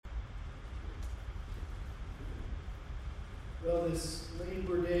Well, this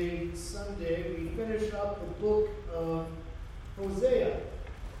Labor Day Sunday, we finish up the book of Hosea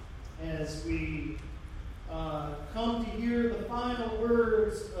as we come to hear the final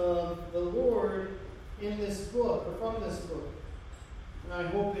words of the Lord in this book, or from this book. And I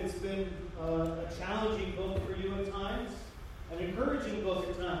hope it's been a challenging book for you at times, an encouraging book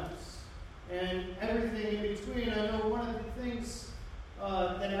at times, and everything in between. I know one of the things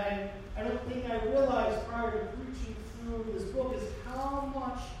that I don't think I realized prior to preaching through this book is how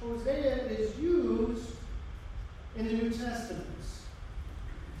much Hosea is used in the New Testament.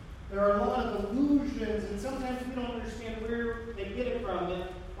 There are a lot of allusions, and sometimes we don't understand where they get it from. And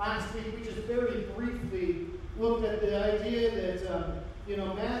last week we just very briefly looked at the idea that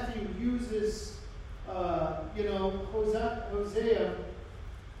Matthew uses Hosea,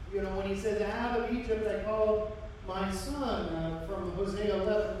 when he says, "Out of Egypt I called my son," from Hosea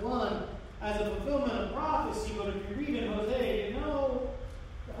 11:1, as a fulfillment of prophecy. But if you read in Hosea,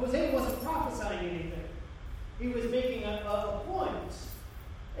 Hosea wasn't prophesying anything. He was making a point.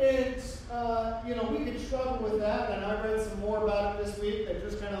 And, we could struggle with that, and I read some more about it this week that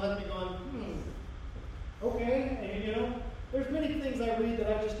just kind of left me going, okay. And, there's many things I read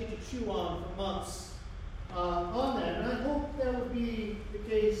that I just get to chew on for months on that. And I hope that would be the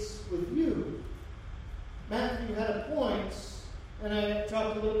case with you. Matthew had a point, and I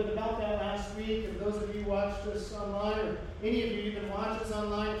talked a little bit about that last week. And those of you who watched us online, or any of you can watch us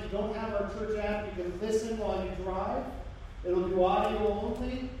online. If you don't have our church app, you can listen while you drive. It'll do audio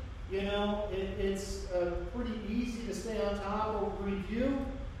only. It's pretty easy to stay on top of review.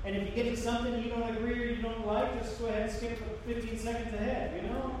 And if you get to something you don't agree or you don't like, just go ahead and skip 15 seconds ahead,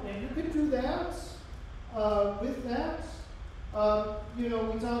 And you could do that with that. We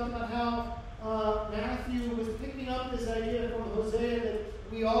talked about how Matthew was picking up this idea from Hosea that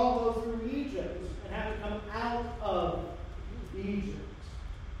we all go through Egypt and have to come out of Egypt.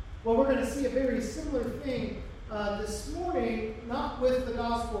 Well, we're going to see a very similar thing this morning, not with the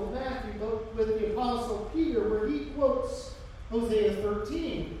Gospel of Matthew, but with the Apostle Peter, where he quotes Hosea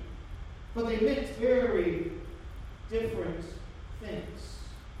 13. But they meant very different things.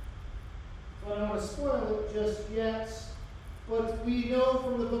 So I don't want to spoil it just yet, but we know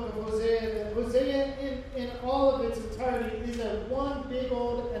from the book of Hosea that Hosea in all of its entirety is a one big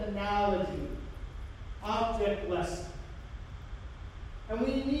old analogy, object lesson. And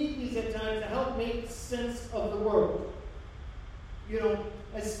we need these at times to help make sense of the world.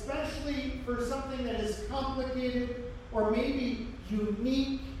 Especially for something that is complicated or maybe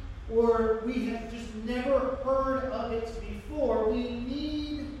unique, or we have just never heard of it before. We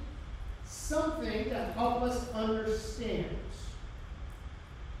need something to help us understand.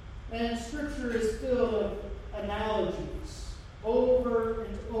 And Scripture is filled of analogies over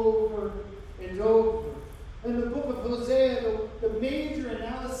and over and over. In the book of Hosea, the major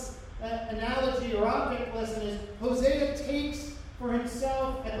analogy or object lesson is Hosea takes for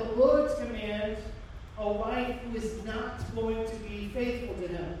himself, at the Lord's command, a wife who is not going to be faithful to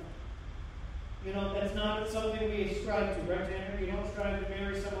him. That's not something we strive to, right, Tanner? You don't strive to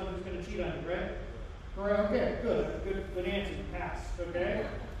marry someone who's going to cheat on you, right? Okay, good answer. Pass, okay?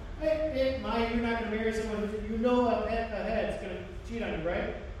 You're not going to marry someone who ahead is going to cheat on you,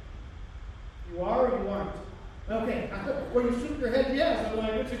 right? You are or you aren't? Okay. Well, you shook your head yes. I'm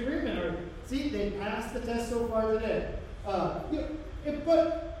like, which agreement are you? See, they passed the test so far today. But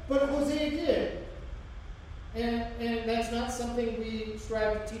Hosea did. And that's not something we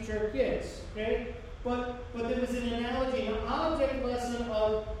strive to teach our kids, okay? But there was an analogy, an object lesson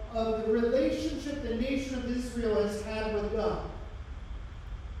of the relationship the nation of Israel has had with God.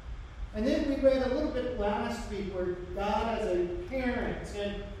 And then we read a little bit last week where God as a parent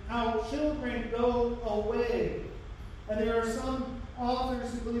and how children go away. And there are some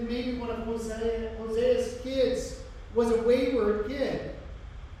authors who believe maybe one of Hosea's kids was a wayward kid.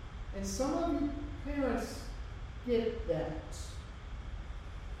 And some of you parents get that.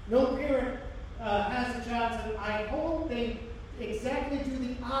 No parent has a child and says, I hope they exactly do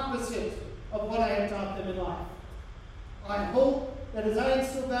the opposite of what I have taught them in life. I hope that as I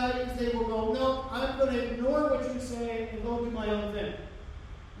instill values, they will go, no, I'm going to ignore what you say and go do my own thing.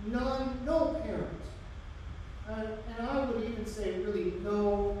 No parent. And I would even say really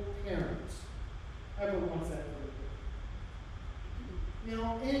no parent ever wants that for you.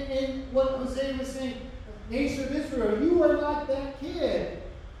 And what Hosea was saying, nation of Israel, you are like that kid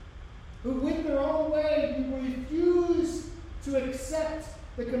who went their own way, who refused to accept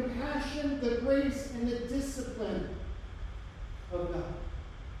the compassion, the grace, and the discipline of God.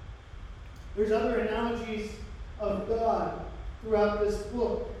 There's other analogies of God throughout this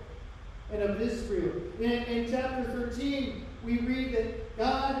book. and of Israel. In chapter 13, we read that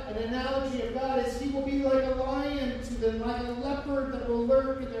God, an analogy of God, is He will be like a lion to them, like a leopard that will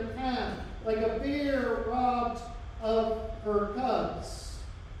lurk in their path, like a bear robbed of her cubs.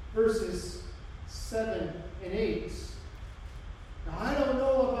 Verses 7 and 8. Now, I don't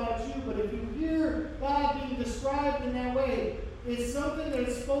know about you, but if you hear God being described in that way, it's something that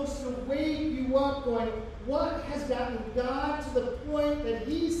is supposed to wake you up going, what has gotten God to the point that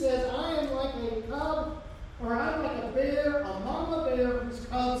He says, I am like a cub, or I'm like a bear, a mama bear whose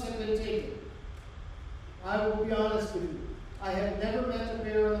cubs have been taken? I will be honest with you. I have never met a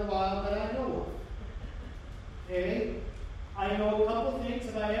bear in the wild that I know of. Okay? I know a couple things.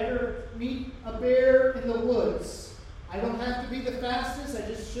 If I ever meet a bear in the woods, I don't have to be the fastest, I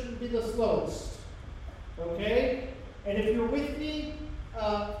just shouldn't be the slowest. Okay? And if you're with me,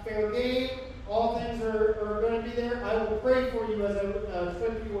 fair game, all things are going to be there. I will pray for you as I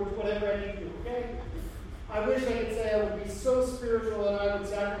flip you or whatever I need to, okay? I wish I could say I would be so spiritual that I would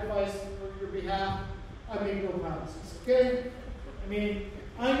sacrifice for your behalf. I make no promises, okay? I mean,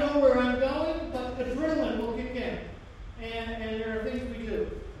 I know where I'm going, but adrenaline will kick in. And there are things we do.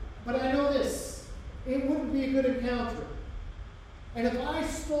 But I know this. It wouldn't be a good encounter. And if I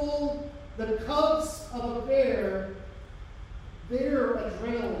stole the cubs of a bear, their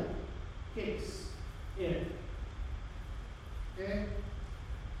adrenaline kicks in. Okay?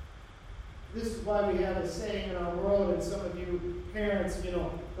 This is why we have a saying in our world, and some of you parents,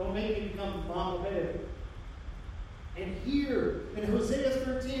 don't make me become mama bear. And here in Hosea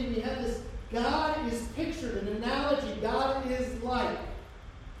 13, we have this, God is pictured, an analogy. God is like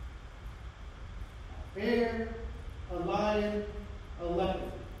a bear, a lion, a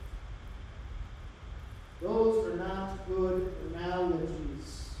leopard. Those are not good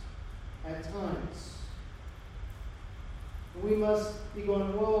analogies at times. We must be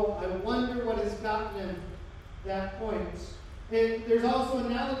going, whoa, I wonder what has gotten him that point. And there's also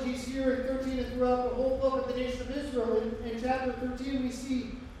analogies here in 13 and throughout the whole book of the nation of Israel. In chapter 13, we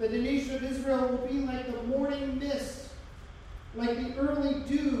see that the nation of Israel will be like the morning mist, like the early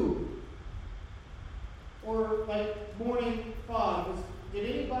dew, or like morning fog.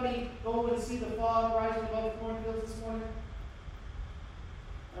 Did anybody go and see the fog rising above the cornfields this morning?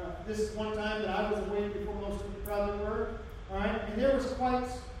 This is one time that I was awake before most of you probably were. All right, and there was quite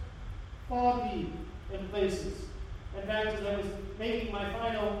foggy in places. In fact, as I was making my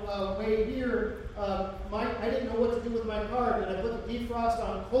final way here, I didn't know what to do with my car. Did I put the defrost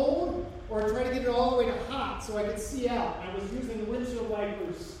on cold or try to get it all the way to hot so I could see out? I was using the windshield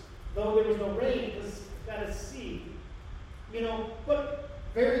wipers, though there was no rain, because I've got to see. But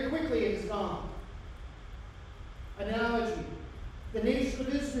very quickly it is gone. Analogy. The nation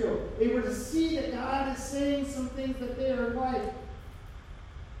of Israel, they were to see that God is saying some things that they are like.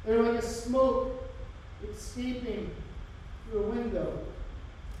 They're like a smoke escaping through a window.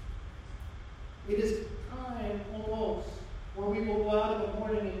 It is time almost where we will go out in the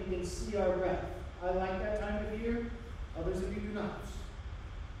morning and we can see our breath. I like that time of year. Others of you do not.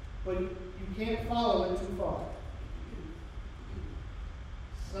 But you can't follow it too far.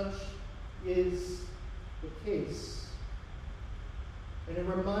 Such is the case. And it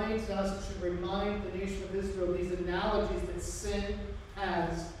reminds us, it should remind the nation of Israel, these analogies that sin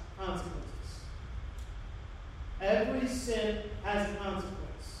has consequences. Every sin has a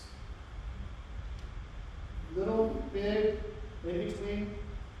consequence. Little, big, in between.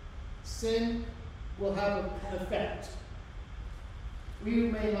 Sin will have an effect. We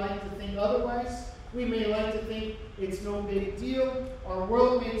may like to think otherwise. We may like to think it's no big deal. Our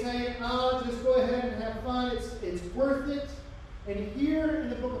world may tell you, just go ahead and have fun. It's worth it. And here in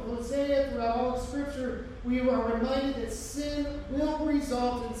the book of Hosea, throughout all of Scripture, we are reminded that sin will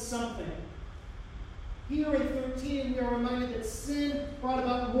result in something. Here in 13, we are reminded that sin brought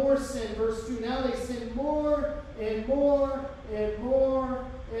about more sin. Verse 2, now they sin more and more and more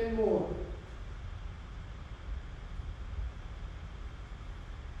and more.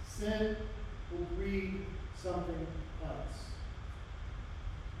 Sin will breed something else.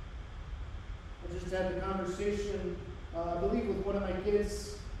 I just had the conversation, I believe with one of my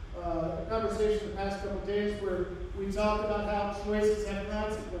kids, a conversation the past couple of days where we talked about how choices have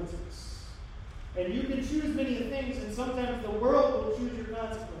consequences. And you can choose many things, and sometimes the world will choose your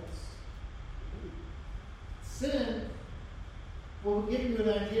consequence. Sin will give you an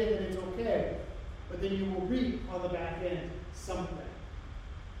idea that it's okay, but then you will reap on the back end something.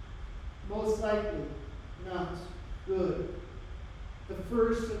 Most likely, not good. The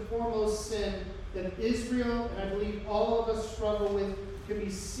first and foremost sin that Israel, and I believe all of us struggle with, can be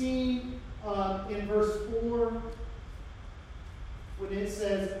seen in verse 4. when it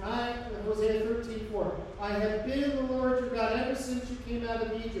says, Hosea 13:4, I have been the Lord your God ever since you came out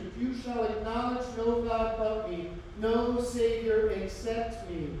of Egypt. You shall acknowledge no God but me, no Savior except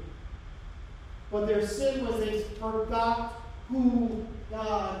me. But their sin was they forgot who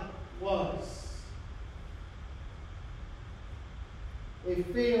God was. They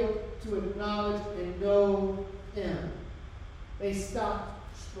failed to acknowledge and know Him. They stopped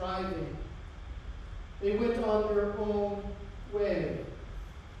striving. They went on their own way.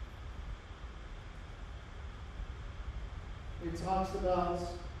 It talks about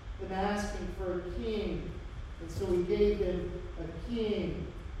them asking for a king, and so He gave them a king.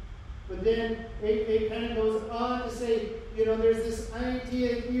 But then it kind of goes on to say, there's this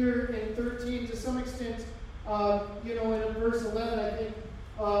idea here in 13 to some extent, in verse 11, I think,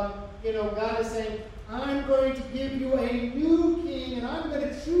 God is saying, I'm going to give you a new king, and I'm going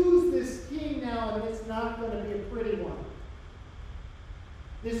to choose this king now, and it's not going to be a pretty one.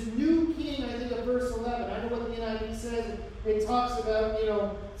 This new king, I think of verse 11, I know what the NIV says, it talks about,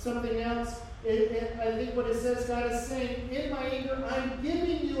 something else. I think what it says, God is saying, in my anger, I'm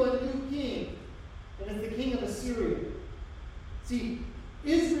giving you a new king, and it's the king of Assyria. See,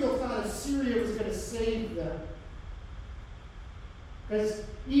 Israel thought Assyria was going to save them. Because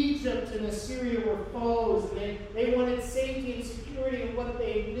Egypt and Assyria were foes, and they wanted safety and security in what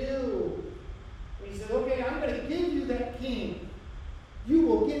they knew. And He said, okay, I'm going to give you that king. You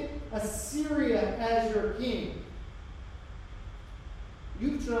will get Assyria as your king.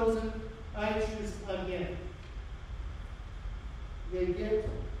 You've chosen, I choose again. They get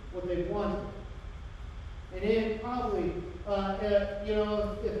what they wanted. And it probably,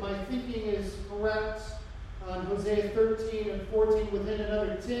 if my thinking is correct, on Hosea 13 and 14, within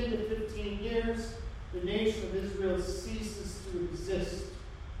another 10 to 15 years, the nation of Israel ceases to exist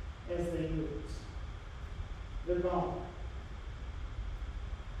as they knew it. They're gone.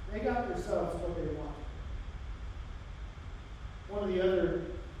 They got themselves what they wanted. One of the other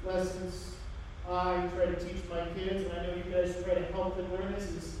lessons I try to teach my kids, and I know you guys try to help them learn this,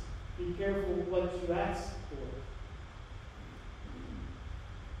 is be careful what you ask for.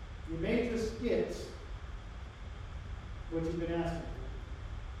 You may just get what you've been asking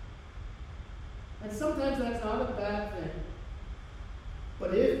for. And sometimes that's not a bad thing.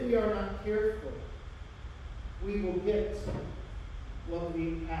 But if we are not careful, we will get what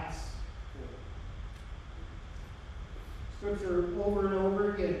we ask for. Scripture over and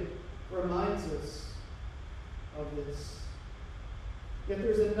over again reminds us of this. Yet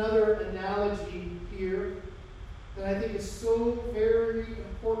there's another analogy here that I think is so very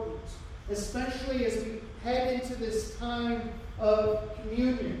important, especially as we head into this time of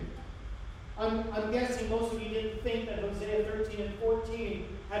communion. I'm guessing most of you didn't think that Hosea 13 and 14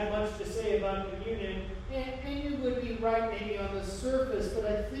 had much to say about communion, and you would be right maybe on the surface, but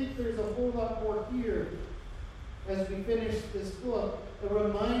I think there's a whole lot more here as we finish this book that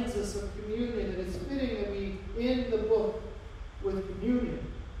reminds us of communion, and it's fitting that we end the book with communion.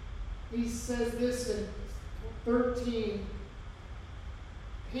 He says this in 13,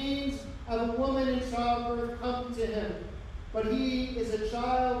 pains of a woman in childbirth come to him, but he is a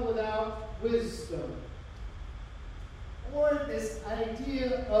child without wisdom. Or this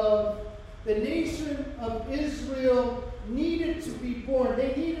idea of the nation of Israel needed to be born.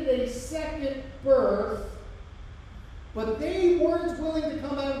 They needed a second birth, but they weren't willing to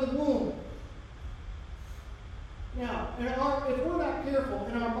come out of the womb. Now, if we're not careful,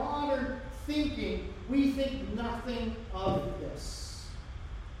 in our modern thinking, we think nothing of this.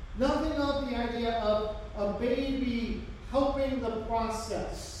 Nothing of the idea of a baby helping the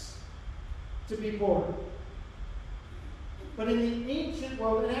process to be born. But in the ancient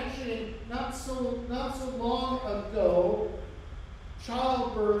world, and actually not so long ago,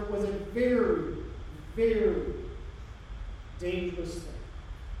 childbirth was a very, very dangerous thing.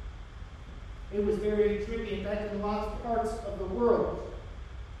 It was very tricky. In fact, in lots of parts of the world,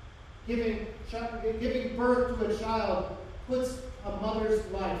 giving birth to a child puts a mother's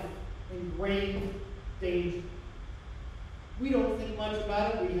life in grave danger. We don't think much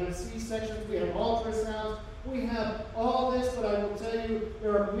about it. We have C-sections, we have ultrasounds, we have all this, but I will tell you,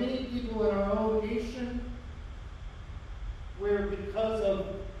 there are many people in our own nation where, because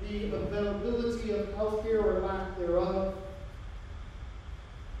of the availability of health care or lack thereof,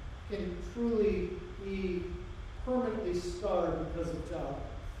 can truly be permanently scarred because of childbirth.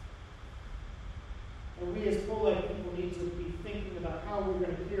 And we as pro-life people need to be thinking about how we're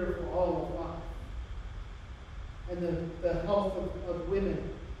going to care for all of life and the health of women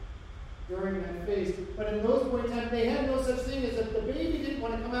during that phase. But in those point in time, they had no such thing as if the baby didn't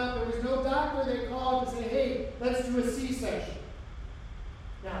want to come out. There was no doctor they called to say, hey, let's do a C-section.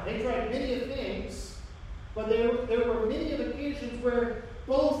 Now, they tried many things, but there were many occasions where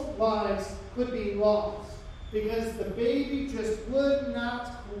both lives could be lost because the baby just would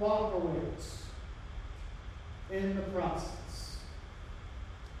not cooperate in the process.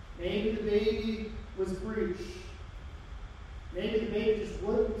 Maybe the baby was breech. Maybe the baby just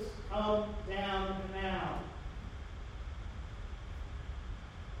wouldn't come down the canal.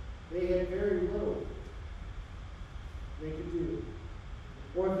 They had very little they could do.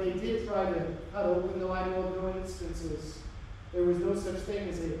 Or if they did try to cut open, though I know of no instances, there was no such thing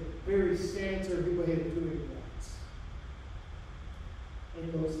as a very sanitary way of doing that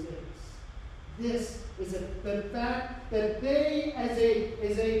in those days. This is the fact that they, as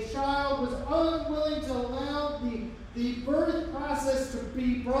a child, was unwilling to allow the birth process to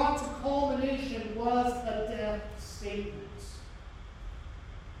be brought to culmination was a death statement.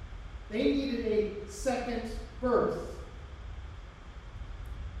 They needed a second birth.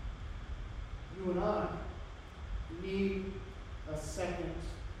 You and I need a second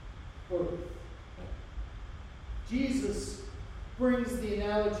birth. Jesus brings the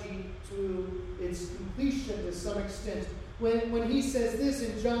analogy to its completion to some extent when he says this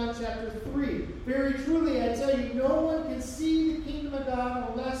in John chapter 3. Very truly, I tell you, no one can see the kingdom of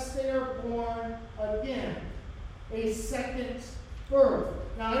God unless they are born again. A second birth.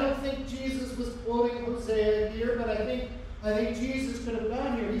 Now, I don't think Jesus was quoting Hosea here, but I think Jesus could have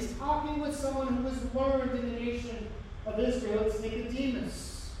gone here. He's talking with someone who was learned in the nation of Israel. It's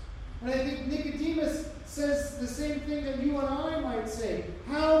Nicodemus. And I think Nicodemus says the same thing that you and I might say.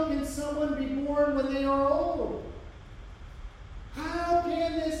 How can someone be born when they are old? How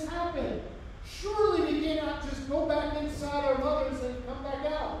can this happen? Surely we cannot just go back inside our mothers and come back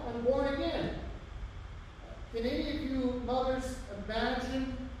out and born again. Can any of you mothers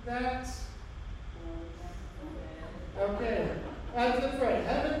imagine that? Okay. That's a threat.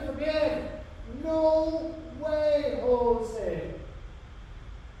 Heaven forbid. No way, Jose.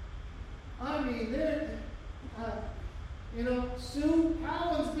 I mean, Sue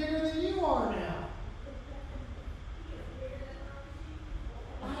Allen's bigger than you are now.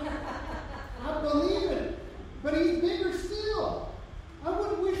 I believe it. But he's bigger still. I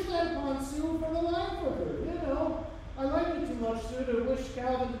wouldn't wish that upon Sue for the life of her. I like you too much, Sue, to wish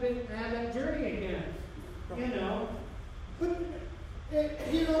Calvin didn't have that journey again. But,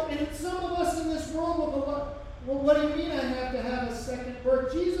 and some of us in this world will go, well, what do you mean I have to have a second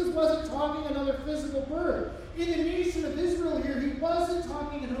birth? Jesus wasn't talking another physical birth. In the nation of Israel here, he wasn't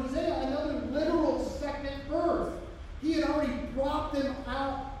talking in Hosea another literal second birth. He had already brought them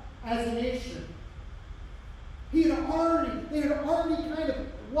out as a nation. They had already kind of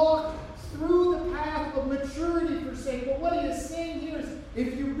walked through the path of maturity, per se. But what he is saying here is,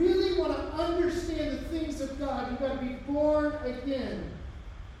 if you really want to understand the things of God, you've got to be born again.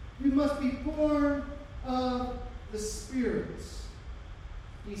 You must be born of the Spirit.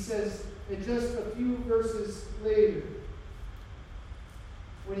 He says in just a few verses later,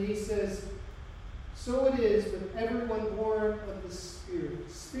 when he says, so it is with everyone born of the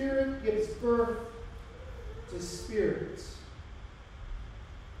Spirit. Spirit gives birth to spirit.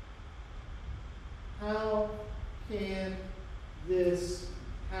 How can this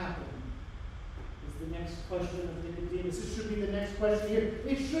happen? Is the next question of Nicodemus. It should be the next question here.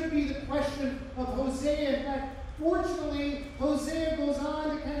 It should be the question of Hosea. In fact, fortunately, Hosea goes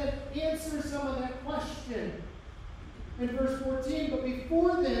on to kind of answer some of that question in verse 14. But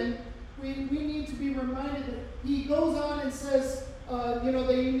before then, we need to be reminded that he goes on and says, that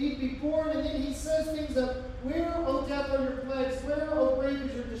you need to be born, and then he says things of, where, O death, are your plagues? Where, O grave,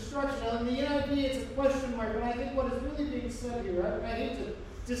 is your destruction? Now, in the NIV, it's a question mark, but I think what is really being said here, I hate to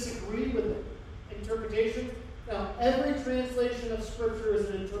disagree with the interpretation. Now, every translation of Scripture is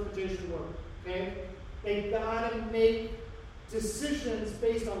an interpretation work, okay? They got to make decisions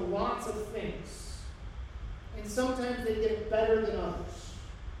based on lots of things. And sometimes they get better than others.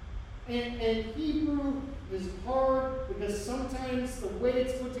 And Hebrew is hard because sometimes the way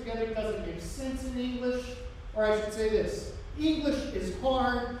it's put together doesn't make sense in English. Or I should say this. English is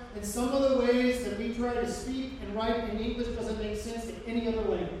hard, and some of the ways that we try to speak and write in English doesn't make sense in any other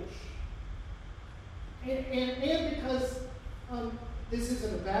language. And because this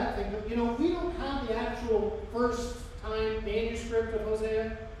isn't a bad thing, but we don't have the actual first-time manuscript of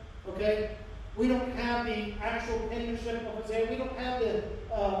Hosea, okay? We don't have the actual penmanship of Hosea. We don't have the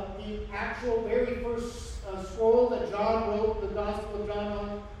actual very first scroll that John wrote, the Gospel of John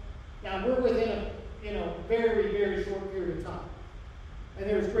on. Now, we're within a very, very short period of time. And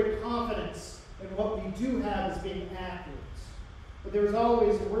there's great confidence in what we do have as being accurate. But there's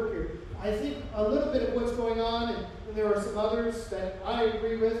always a work here. I think a little bit of what's going on, and there are some others that I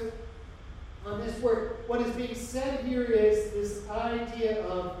agree with on this, where what is being said here is this idea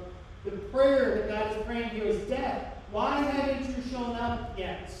of the prayer that God is praying here is death. Why haven't you shown up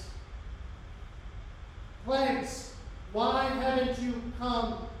yet? Plagues, why haven't you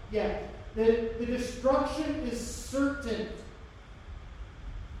come yet? The destruction is certain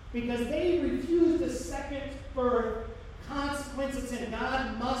because they refused a second birth. Consequence of sin.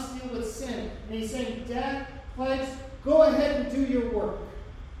 God must deal with sin. And he's saying, death, plagues, go ahead and do your work.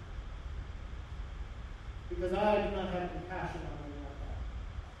 Because I do not have compassion on them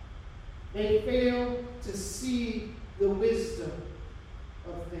like that. They fail to see the wisdom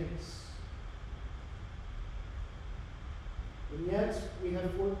of things. And yet, we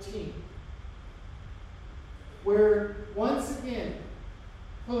have 14. Where, once again,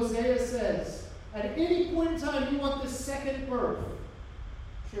 Hosea says, at any point in time, you want this second birth.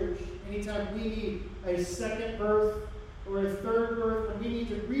 Church, anytime we need a second birth or a third birth, and we need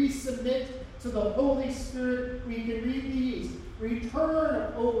to resubmit to the Holy Spirit, we can read these.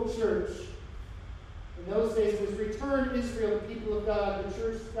 Return, O church. In those days, it was return, Israel, the people of God. The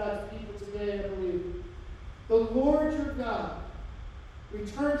church is God's people today, I believe. The Lord your God.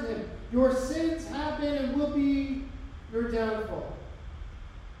 Return to him. Your sins have been and will be your downfall.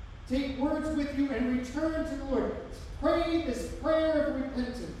 Take words with you and return to the Lord. Pray this prayer of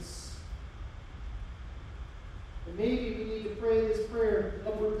repentance. And maybe we need to pray this prayer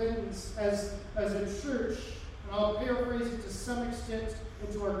of repentance as a church. And I'll paraphrase it to some extent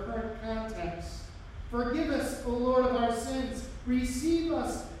into our current context. Forgive us, O Lord, of our sins. Receive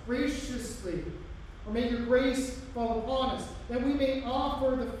us graciously. Or may your grace fall upon us, that we may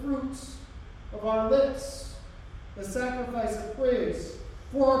offer the fruits of our lips, the sacrifice of praise.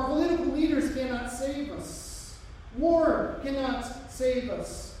 For our political leaders cannot save us. War cannot save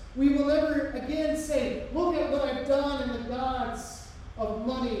us. We will never again say, look at what I've done, and the gods of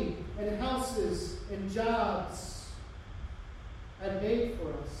money and houses and jobs have made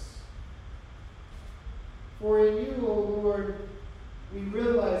for us. For in you, O Lord, we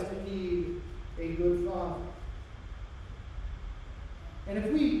realize we need a good Father. And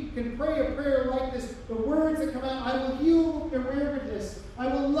if we can pray a prayer like this, the words that come out, I will heal their weariness. I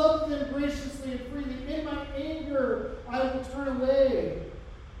will love them graciously and freely. In my anger, I will turn away.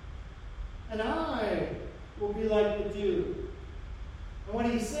 And I will be like the dew. And what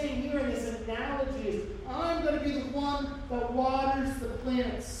he's saying here in this analogy is, I'm going to be the one that waters the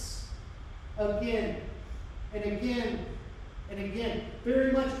plants again and again and again.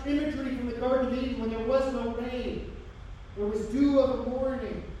 Very much imagery from the Garden of Eden when there was no rain. There was dew of the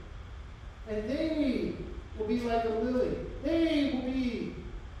morning. And they will be like a lily. They will be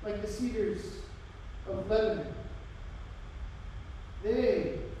like the cedars of Lebanon.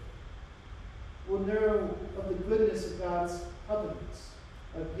 They will know of the goodness of God's covenants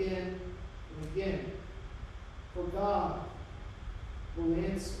again and again. For God will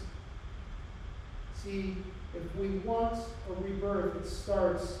answer. See, if we want a rebirth, it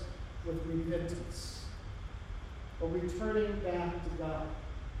starts with repentance. Or returning back to God.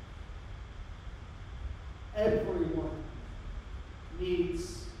 Everyone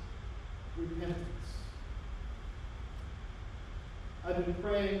needs repentance. I've been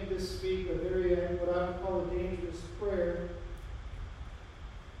praying this week a very, what I would call a dangerous prayer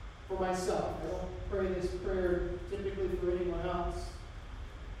for myself. I don't pray this prayer typically for anyone else.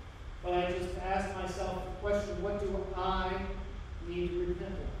 But I just ask myself the question, what do I need to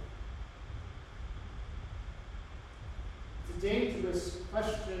repent of? It's a dangerous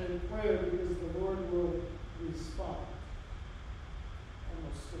question in prayer because the Lord will respond.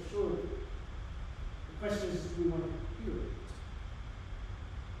 Almost assuredly. The question is, do we want to hear it?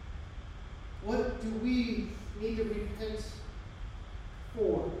 What do we need to repent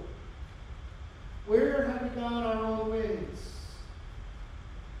for? Where have we gone our own ways?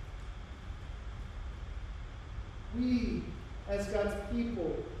 We, as God's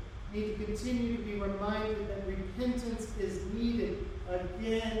people, need to continue to be reminded that repentance is needed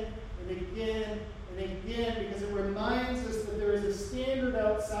again and again and again, because it reminds us that there is a standard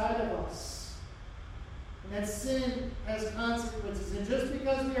outside of us, and that sin has consequences. And just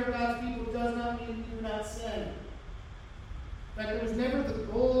because we are God's people does not mean we do not sin. In fact, it was never the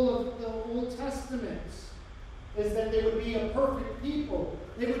goal of the Old Testament is that they would be a perfect people.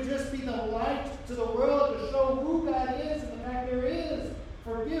 They would just be the light to the world to show who God is and the fact there is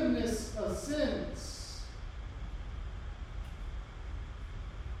forgiveness of sins.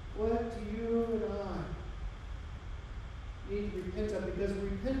 What do you and I need to repent of? Because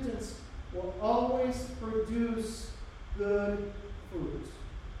repentance will always produce good fruit.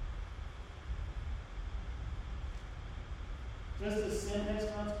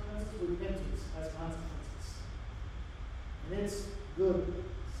 it's good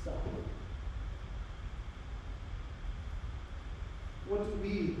stuff. What do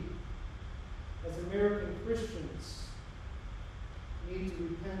we, as American Christians, need to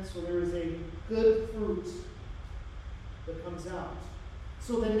repent so there is a good fruit that comes out?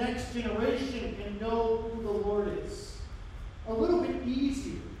 So the next generation can know who the Lord is. A little bit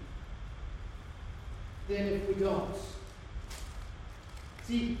easier than if we don't.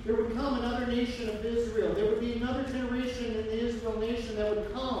 See, there would come another nation of Israel. There would be another generation in the Israel nation that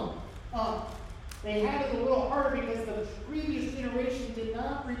would come up. They had it a little harder because the previous generation did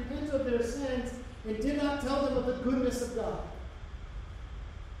not repent of their sins and did not tell them of the goodness of God.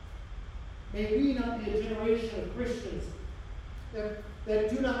 May we not be a generation of Christians that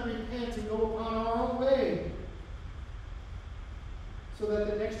do not repent and go upon our own way, so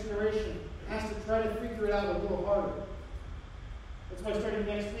that the next generation has to try to figure it out a little harder. That's why starting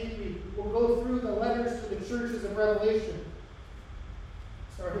next week, we will go through the letters to the churches of Revelation,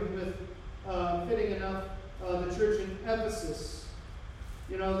 starting with, fitting enough, the church in Ephesus.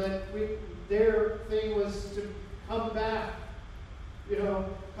 You know, that their thing was to come back,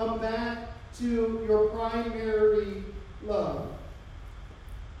 come back to your primary love.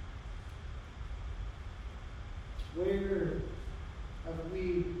 Where have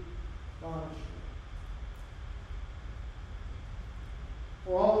we gone astray?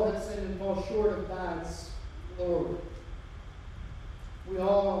 For all have sinned and fall short of God's glory. We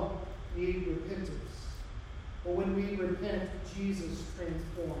all need repentance. But when we repent, Jesus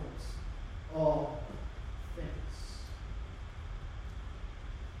transforms all things.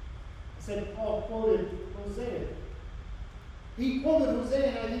 I said Paul quoted Hosea. He quoted Hosea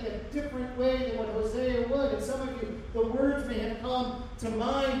in, I think, a different way than what Hosea would. And some of you, the words may have come to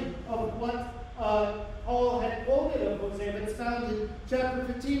mind of what Paul had quoted of Hosea. But it's found in chapter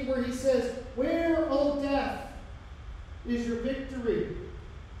 15 where he says, "Where, O death, is your victory?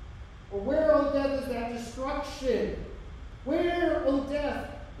 Or where, O death, is that destruction? Where, O death,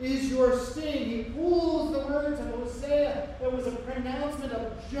 is your sting?" He pulls the words of Hosea. That was a pronouncement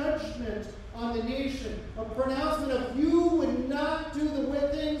of judgment on the nation. A pronouncement of you would not do the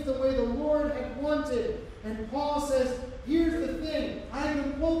things the way the Lord had wanted. And Paul says, here's the thing. I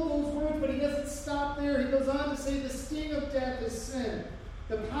can quote those words, but he doesn't stop there. He goes on to say the sting of death is sin.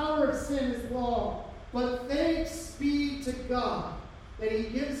 The power of sin is law. But thanks be to God that he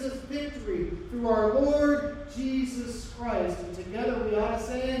gives us victory through our Lord Jesus Christ. And together we ought to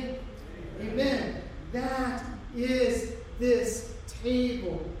say, Amen. That is this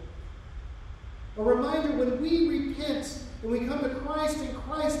table. A reminder, when we repent and we come to Christ and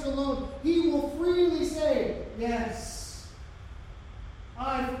Christ alone, he will freely say, yes,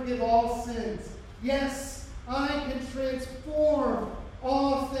 I forgive all sins. Yes, I can transform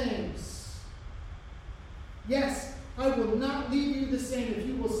all things. Yes, I will not leave you the same if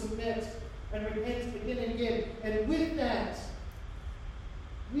you will submit and repent again and again. And with that,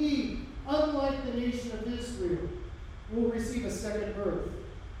 we, unlike the nation of Israel, will receive a second birth.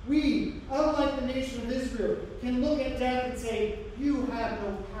 We, unlike the nation of Israel, can look at death and say, you have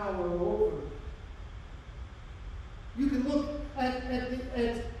no power over it. You can look at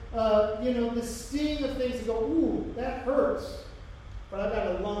the sting of things and go, ooh, that hurts. But I've got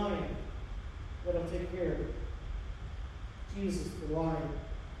a lion that'll take care of it. Jesus, the Lion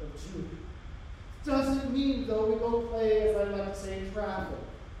of Judah. Doesn't mean, though, we go play, as I like to say, travel,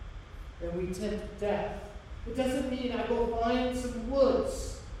 and we tempt death. It doesn't mean I go find some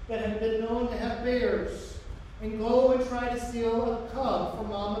woods that have been known to have bears and go and try to steal a cub from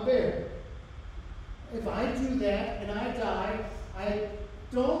Mama Bear. If I do that and I die, I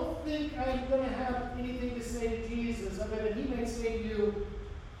don't think I'm going to have anything to say to Jesus. I mean, he may say to you,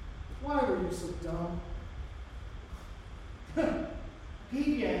 why were you so dumb? Gave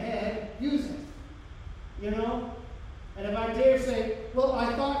you a head, use it. You know? And if I dare say, well,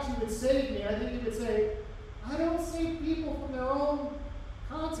 I thought you would save me, I think he would say, I don't save people from their own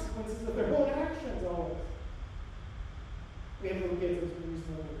consequences of their own actions always. We have little kids that's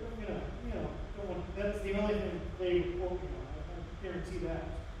reasonable. That's the only thing they quote me on. I guarantee that.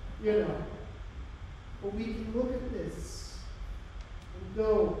 But we can look at this and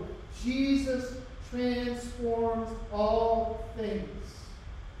go, Jesus transforms all things.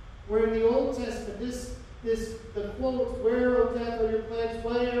 Where in the Old Testament, the quote, where, O death, are your plagues?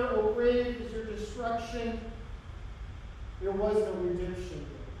 Where, O grave, is your destruction? There was no redemption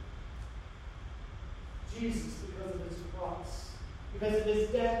there. Jesus, because of his cross, because of his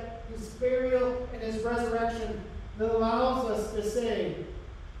death, his burial, and his resurrection, allows us to say,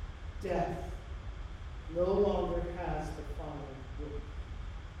 death no longer has the final word.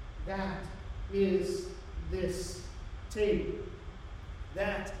 That is this table.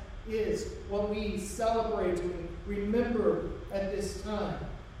 That is what we celebrate and remember at this time.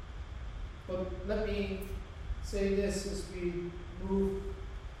 But let me say this as we move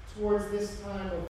towards this time of